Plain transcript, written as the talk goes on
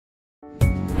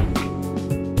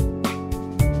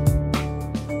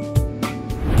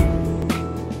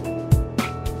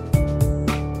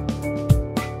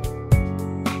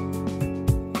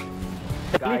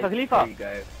Khalifa. There you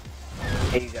go.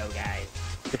 Here you go, guys.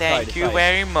 Thank you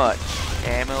very much,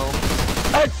 Emil.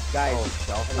 Guys,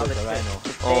 Another rhino.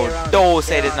 Oh, don't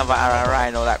say there's another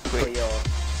rhino that for quick. your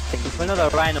If another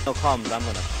rhino comes, I'm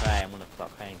gonna cry. I'm gonna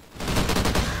start crying.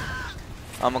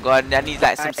 Oh my god, I need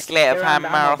like some sleight of hand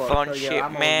marathon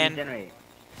shit, man.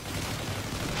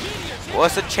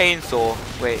 What's a chainsaw?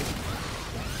 Wait,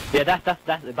 Yeah, that's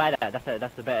buy that.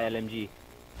 That's the better LMG.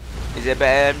 is it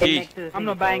better MG? I'm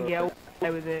not buying it. I'll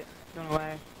play with it. Don't know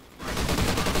why.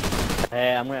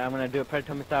 Hey, I'm gonna do a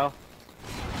predator missile.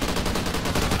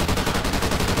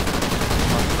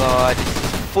 Oh god, this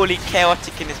is fully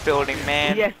chaotic in this building,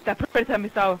 man. Yes, that predator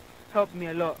missile helped me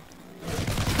a lot.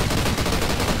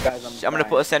 Guys, I'm gonna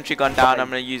put a sentry gun down. I'm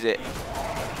gonna use it.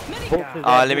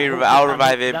 I'll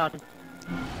revive him.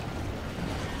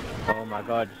 Oh my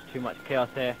god, there's too much chaos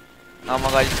here. Oh my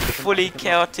god, it's fully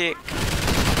chaotic.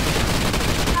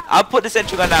 I'll put the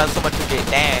sentry gun down. Someone took it.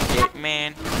 Damn it,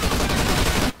 man.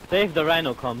 Say if the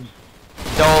rhino comes.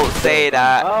 Don't say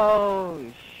that. Oh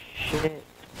shit!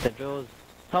 The drills.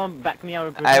 Someone back me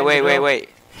out. Hey, wait.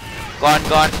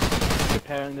 Gone.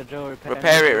 Repairing the drill.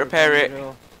 Repair it.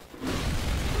 Drill.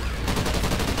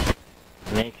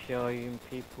 Make sure you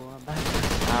people are back.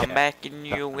 I'm backing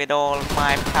you with all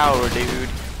my power, dude.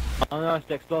 Oh no, it's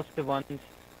the explosive ones.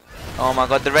 Oh my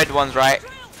god, the red one's right.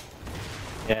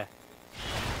 Yeah.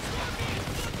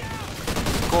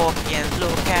 Scorpions,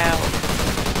 look out.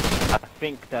 I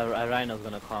think the rhino's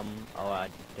gonna come, or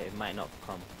it might not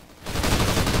come.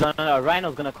 No,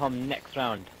 rhino's gonna come next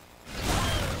round.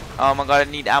 Oh my god,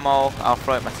 I need ammo. I'll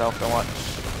throw it myself, don't watch.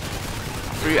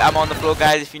 Free ammo on the floor,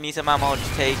 guys. If you need some ammo,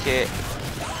 just take it.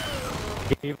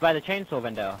 Did you buy the chainsaw,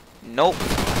 Vendetta? Nope.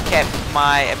 Kept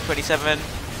my M27.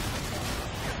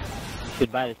 You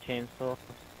should buy the chainsaw.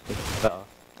 It's better.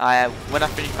 When I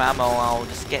finish my ammo, I'll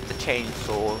just get the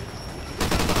chainsaw.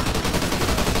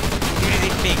 Who does he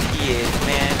think he is,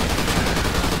 man?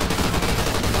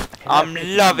 I'm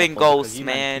loving Ghosts,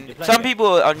 man. Some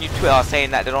people on Twitter are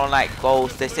saying that they don't like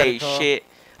Ghosts. They say shit.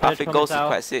 I think Ghosts is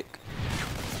quite sick.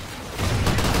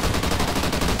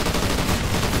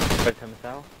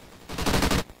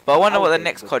 But I wonder what the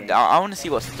next COD. I want to see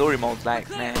what story mode's like,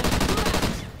 man.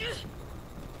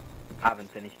 I haven't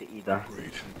finished it either.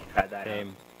 Try that.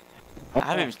 Same. I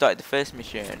haven't even started the first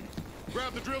mission.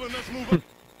 Grab the drill and let's move up.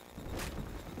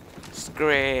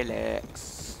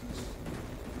 Skrillex.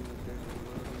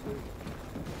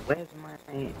 Where's my...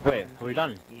 Wait, are we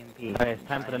done? EMP? Okay, it's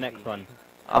time for the next one.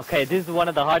 Okay, this is one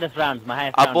of the hardest rounds, my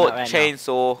highest I round bought right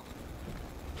chainsaw.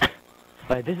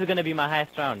 But this is gonna be my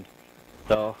highest round.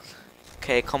 So,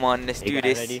 Okay, come on, let's do you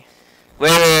this. guys ready?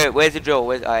 Where's the drill?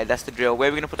 Alright, that's the drill. Where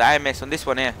are we gonna put the IMS on this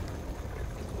one here?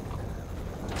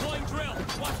 Deploying drill.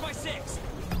 Watch my six.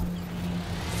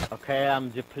 Okay,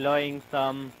 I'm deploying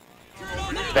some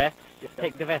vest. Just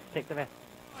take the vest,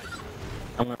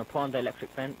 I'm gonna put on the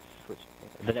electric fence, which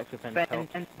the electric fence Spend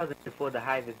helps. 10,000 before the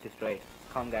hive is destroyed.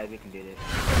 Come on, guys, we can do this.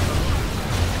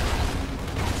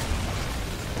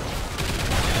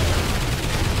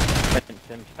 Spent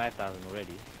 75,000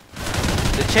 already.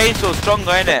 The chainsaw's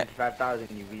stronger, isn't it? 5,000,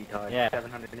 you retard. Yeah.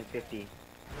 750.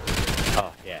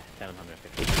 Oh yeah,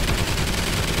 750.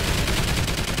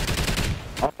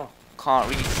 Oh, Can't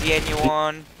really see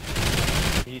anyone.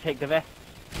 did you take the vest?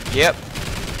 Yep.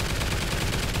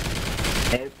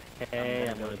 Okay,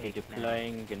 I'm gonna be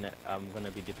deploying. I'm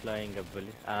gonna be deploying a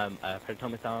predator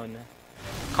missile in there.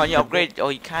 Can you upgrade? Oh,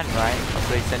 you can, right?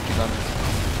 Upgrade sentry guns.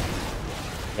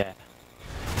 Yeah.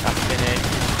 That's finished.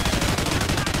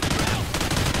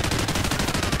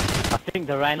 I think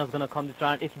the rhino's gonna come this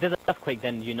round. If there's an earthquake,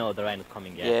 then you know the rhino's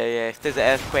coming. Yeah. Yeah. If there's an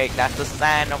earthquake, that's the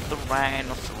sign of the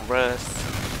rhinoceros.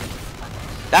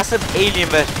 That's some Alien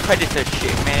vs Predator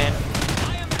shit, man.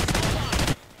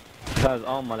 Because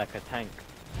armor like a tank.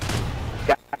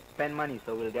 Spend money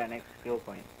so we'll get an extra skill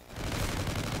point.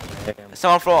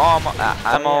 Someone throw ammo.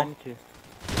 Ammo.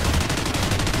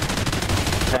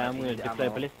 Okay, I'm gonna deploy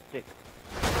ballistic.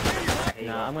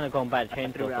 Nah, I'm gonna go and buy the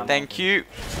chainsaw. Thank you.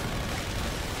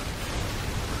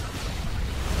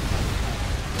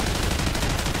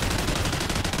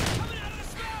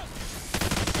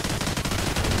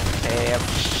 Okay, I'm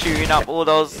shooting up all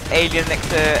those aliens next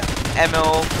to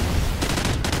ML.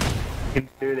 We can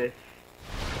do this.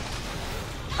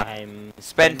 I'm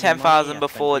Spend 10,000 money,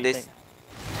 before I spent this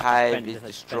 3K. hive is I spent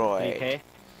destroyed. 3K.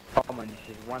 Come on,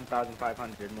 this is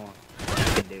 1,500 more. We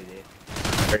can do this.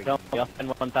 Don't I'll spend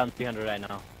 1,300 right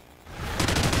now.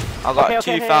 I got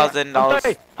Okay, 2,000.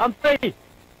 I'm sorry.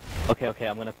 Okay,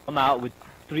 I'm gonna come out with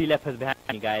 3 leopards behind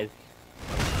me, guys.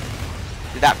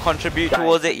 Did that contribute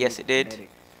towards it? Yes, it did.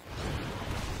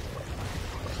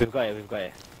 We've got it, we've got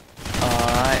it.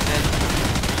 Alright then.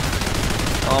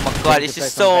 Oh my god, it's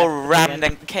just so rammed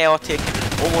and chaotic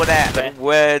and all that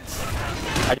words.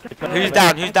 Who's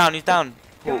down? Who's down? Who's down?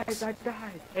 Hawks. I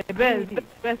died. Hey,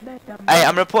 best. Hey,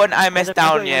 I'm reporting IMS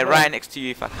down, yeah, right next to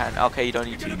you if I can. Okay, you don't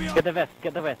need to. Get the vest,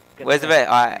 get the vest. Where's the vet?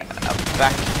 Alright, I'm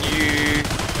backing you.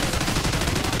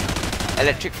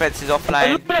 Electric fence is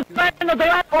offline.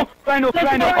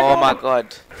 Oh my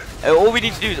god. All we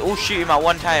need to do is all shoot him at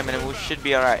one time and then we should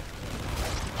be alright.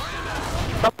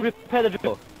 Repair the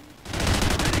drill.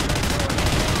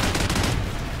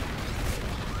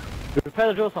 Repair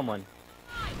the drill, someone.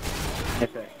 The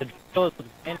drill.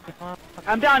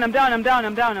 I'm down.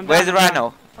 Where's the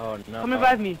rhino? Oh no. Come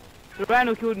revive me. The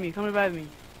rhino killed me. Come revive me.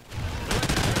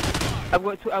 I've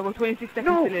got 26 seconds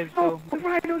to live, so. The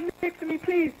rhino's next to me,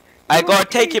 please. I gotta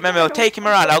take him, Emil. Take him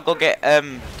around. I'll go get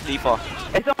Khalifa.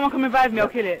 If someone come revive me, I'll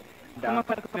kill it. Down. Someone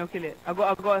come revive me, I'll kill it. I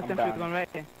got a sentry down. gun right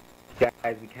here.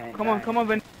 Guys, we can't. Come on, die. come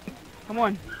on, Come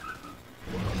on.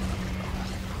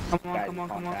 Guys, Come on.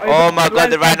 die. Oh my god,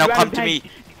 the rhino come to me.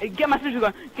 Get my sentry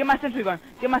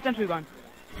gun.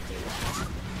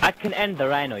 I can end the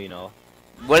rhino, you know.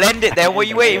 We'll end it then. What are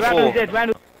you waiting Rhino's for? dead.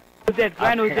 Rhino's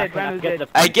dead.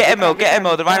 Hey, get Emil.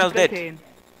 The rhino's dead.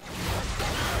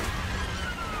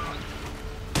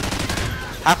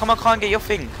 How come I can't get your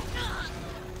thing?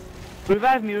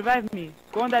 Revive me.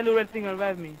 Go on that little red thing and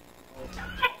revive me.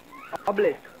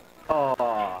 Obelisk.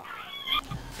 Oh.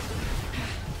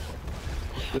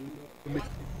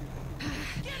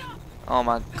 Oh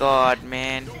my god,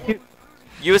 man.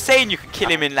 You were saying you could kill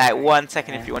him in like 1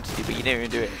 second if you wanted to, but you didn't even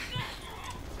do it.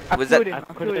 Was that? I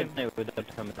could have done it with the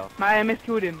terminal. My IMS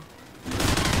killed him.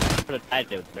 Could have died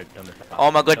with the terminal.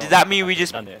 Oh my god, does that mean we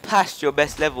just Done it. passed your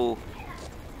best level?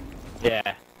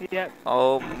 Yeah. Yeah.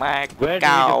 Oh my Where do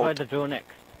we deploy god. the drill next?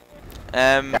 What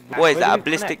is Where that? A do we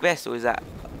ballistic connect? vest or is that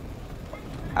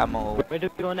ammo? Where do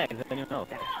we go next? Does anyone know?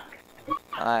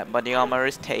 Alright, body armor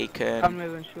is I'm taken. not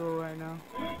even sure right now.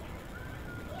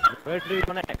 Where do we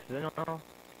go next? Does anyone know?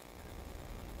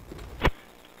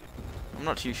 I'm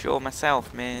not too sure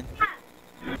myself, man.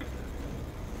 You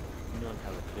don't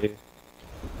have a clue.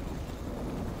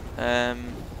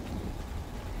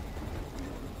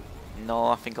 No,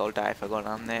 I think I'll die if I go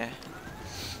down there.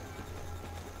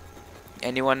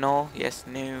 Anyone know? Yes,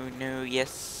 no,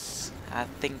 yes. I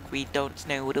think we don't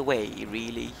know the way,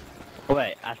 really.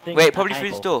 Wait, I think. Wait, probably I through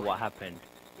know this door. What happened?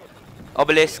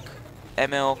 Obelisk,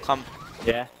 ML, come.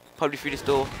 Yeah. Probably through this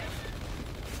door.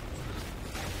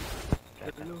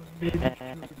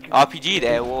 RPG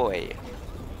there, wait.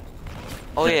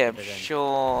 Oh yeah, I'm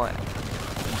sure.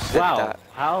 you said Wow. that.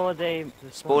 How are they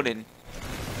Spawning.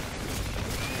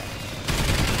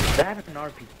 Do I have an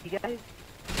RPG, guys?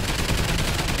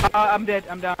 I'm dead.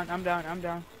 I'm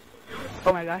down.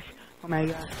 Oh my gosh.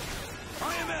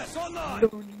 IMS online.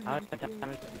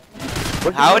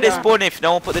 How are they spawning if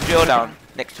no one put the drill down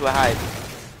next to a hive?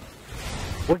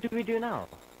 What do we do now?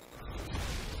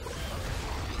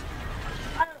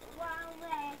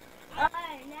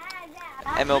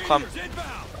 ML, come.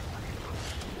 Inbound.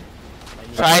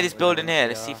 Try this building here.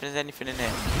 Let's see if there's anything in there.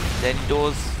 Is there any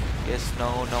doors? Yes,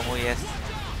 no, yes.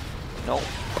 No.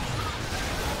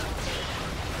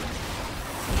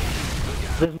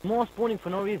 There's more spawning for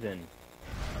no reason.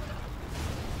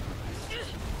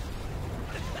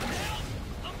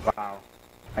 Wow.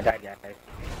 I died, guys.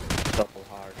 So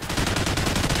hard.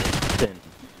 Listen.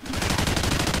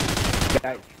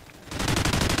 Guys.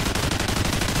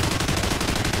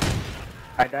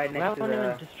 I died We next to haven't even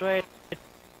the... destroyed.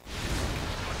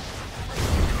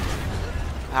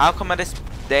 How come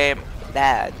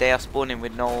they are spawning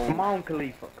with no? Come on,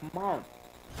 Khalifa. Come on.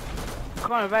 I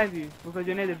can't revive you because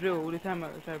you're near the drill. All the time I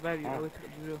try to revive you, I always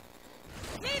hit the drill.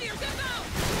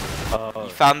 Oh You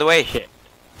found the way. shit.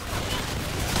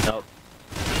 Nope.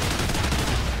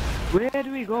 Where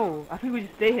do we go? I think we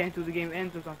just stay here until the game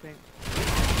ends or something.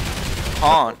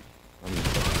 Can't.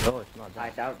 No, it's not I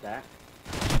that. doubt that.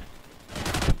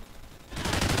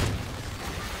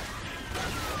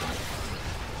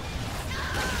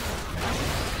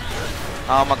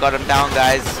 Oh my god, I'm down,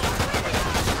 guys.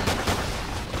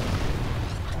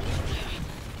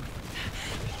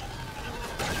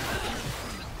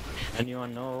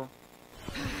 Anyone know?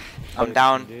 I'm what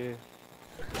down. we can do?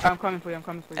 I'm coming for you.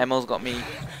 Emil's got me.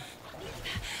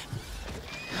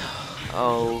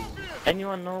 Oh,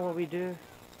 Anyone know what we do?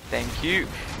 thank you.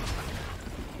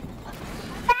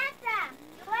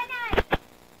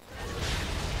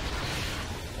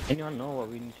 Anyone know what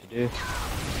we need to do?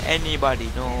 Anybody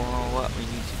know what we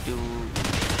need to do?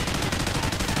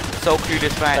 So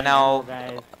clueless right now.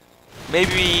 Guys.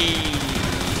 Maybe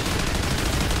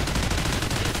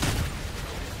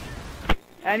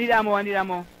I need ammo, I need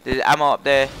ammo. There's ammo up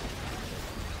there.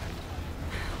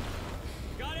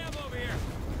 Got ammo over here.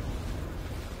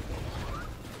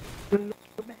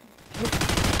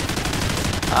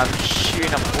 I'm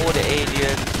shooting up all the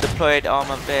aliens. Deployed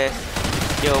armor vest.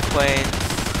 Skill points.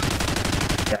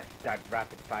 That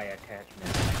rapid fire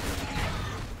attachment.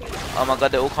 Oh my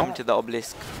god, they all come to the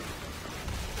obelisk.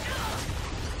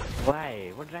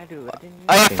 Why? What did I do? I didn't do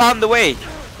I anything. found the way.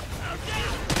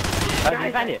 Oh, did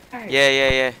you find it?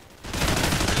 Yeah.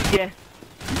 Yes.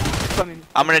 Coming.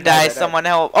 I'm gonna die. Someone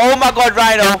help. Oh my god,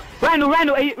 Rhino.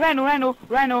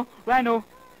 Rhino.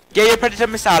 Get your predator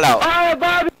missile out. Oh,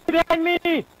 Bobby, behind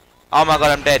me! Oh my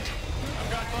god, I'm dead.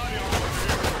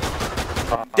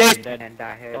 Dead. I'm dead. And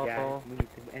die here, guys. We need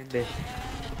to end this.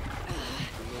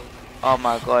 Oh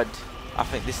my god. I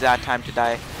think this is our time to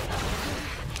die.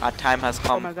 Our time has Oh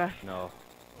come. my gosh. No.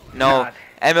 No. God.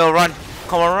 Emil, run.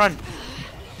 Come on, run.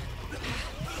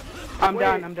 I'm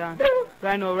down.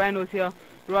 Rhino's here.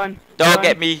 Run. Don't Run,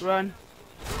 get me. Run.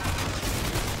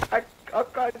 I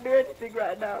can't do anything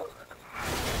right now.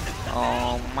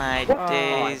 Oh my Oh, I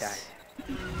days. died.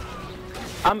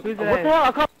 Who's what there? the hell?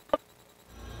 I can't.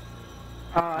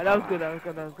 That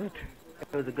was good.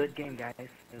 It was a good game, guys. It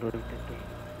was a good game.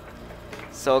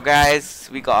 So guys,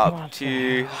 we got up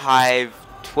to Hive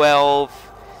 12.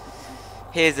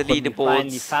 Here's the But we finally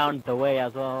leaderboards. found the way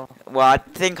as well. Well, I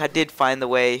think I did find the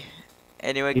way.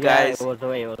 Anyway, Yeah, guys, it was the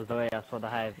way. I saw the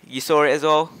hive. you saw it as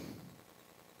well?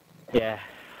 Yeah.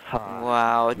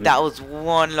 Wow, that was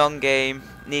one long game.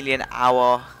 Nearly an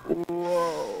hour.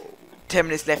 Whoa. 10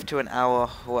 minutes left to an hour.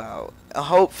 Wow.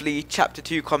 Hopefully chapter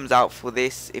 2 comes out for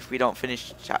this if we don't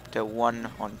finish chapter 1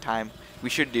 on time. We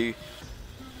should do.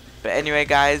 But anyway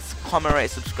guys, comment,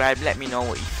 rate, subscribe, let me know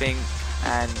what you think,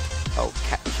 and I'll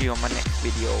catch you on my next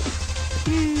video.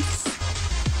 Peace.